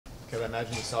Because I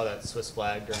imagine you saw that Swiss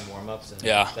flag during warm-ups, and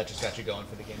Yeah. that just got you going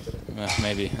for the game today.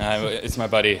 Maybe it's my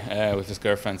buddy with his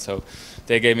girlfriend, so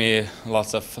they gave me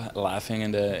lots of laughing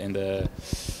in the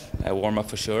warm up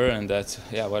for sure, and that's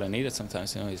what I needed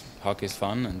sometimes. Hockey is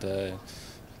fun, and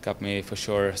got me for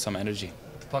sure some energy.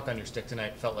 The puck on your stick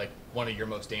tonight felt like one of your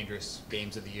most dangerous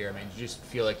games of the year. I mean, did you just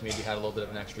feel like maybe you had a little bit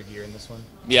of an extra gear in this one?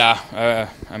 Yeah,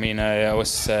 I mean, I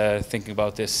was thinking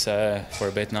about this for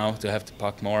a bit now to have the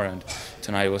puck more, and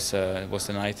tonight was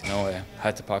the night. I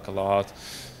had the puck a lot.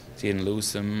 Didn't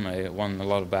lose them. I won a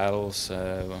lot of battles.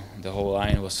 The whole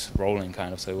line was rolling,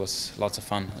 kind of. So it was lots of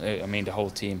fun. I mean, the whole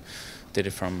team did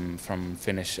it from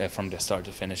finish, from the start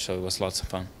to finish. So it was lots of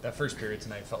fun. That first period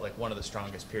tonight felt like one of the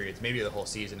strongest periods, maybe of the whole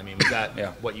season. I mean, was that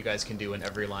what you guys can do when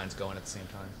every line's going at the same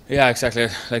time? Yeah, exactly.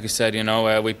 Like you said,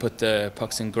 we put the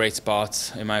pucks in great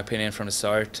spots, in my opinion, from the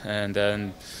start, and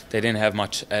then they didn't have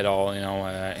much at all.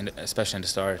 Especially in the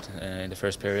start, in the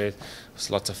first period, it was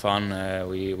lots of fun.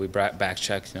 We back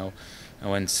checked, and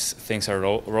when things are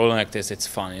rolling like this, it's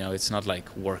fun. It's not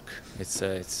like work. It's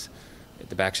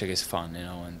the back check is fun,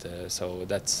 and so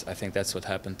I think that's what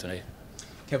happened today.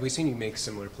 Kev, we've seen you make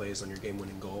similar plays on your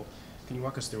game-winning goal. Can you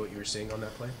walk us through what you were seeing on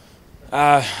that play?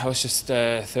 I was just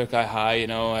third guy high,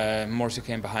 Morsi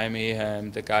came behind me,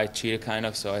 the guy cheated kind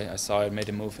of, so I saw it, made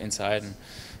a move inside, and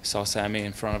saw Sammy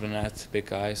in front of the net, big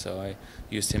guy, so I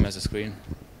used him as a screen.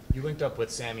 You linked up with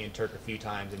Sammy and Turk a few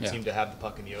times and seemed to have the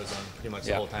puck in the O-zone pretty much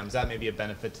the whole time. Is that maybe a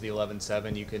benefit to the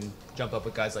 11-7? You can jump up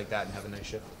with guys like that and have a nice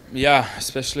shift? Yeah,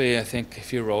 especially I think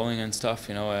if you're rolling and stuff,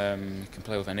 you can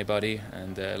play with anybody.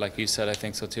 And like you said, I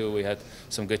think so too. We had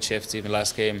some good shifts. Even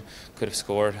last game could have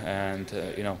scored. And,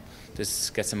 this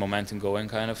gets some momentum going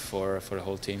kind of for the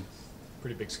whole team.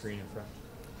 Pretty big screen in front.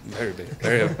 Very big.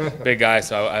 Very big guy,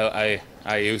 so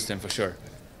I used him for sure.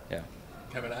 Yeah.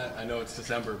 Kevin, I know it's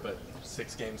December, but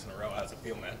 6 games in a row, how's it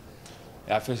feel, man?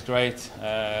 Yeah, it feels great.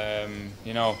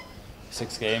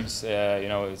 6 games,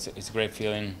 it's a great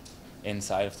feeling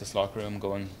inside of this locker room.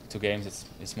 Going to games,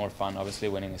 it's more fun. Obviously,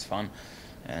 winning is fun,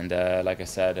 and like I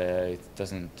said, it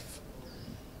doesn't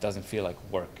feel like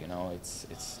work. It's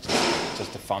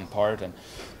just a fun part.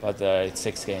 But it's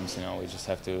 6 games. We just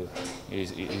have to.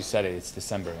 You said it. It's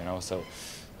December. So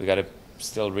we got to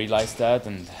still realize that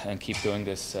and keep doing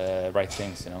this right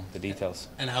things, the details.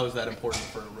 And how is that important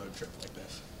for a road trip like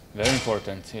this? Very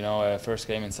important, first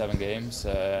game in 7 games.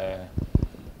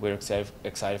 We're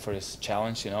excited for this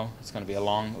challenge, It's going to be a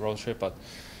long road trip, but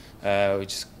we're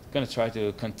just going to try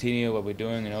to continue what we're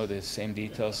doing, the same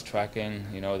details, tracking,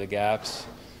 the gaps,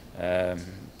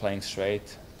 playing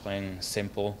straight, playing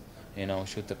simple,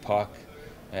 shoot the puck.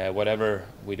 Whatever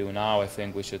we do now, I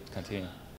think we should continue.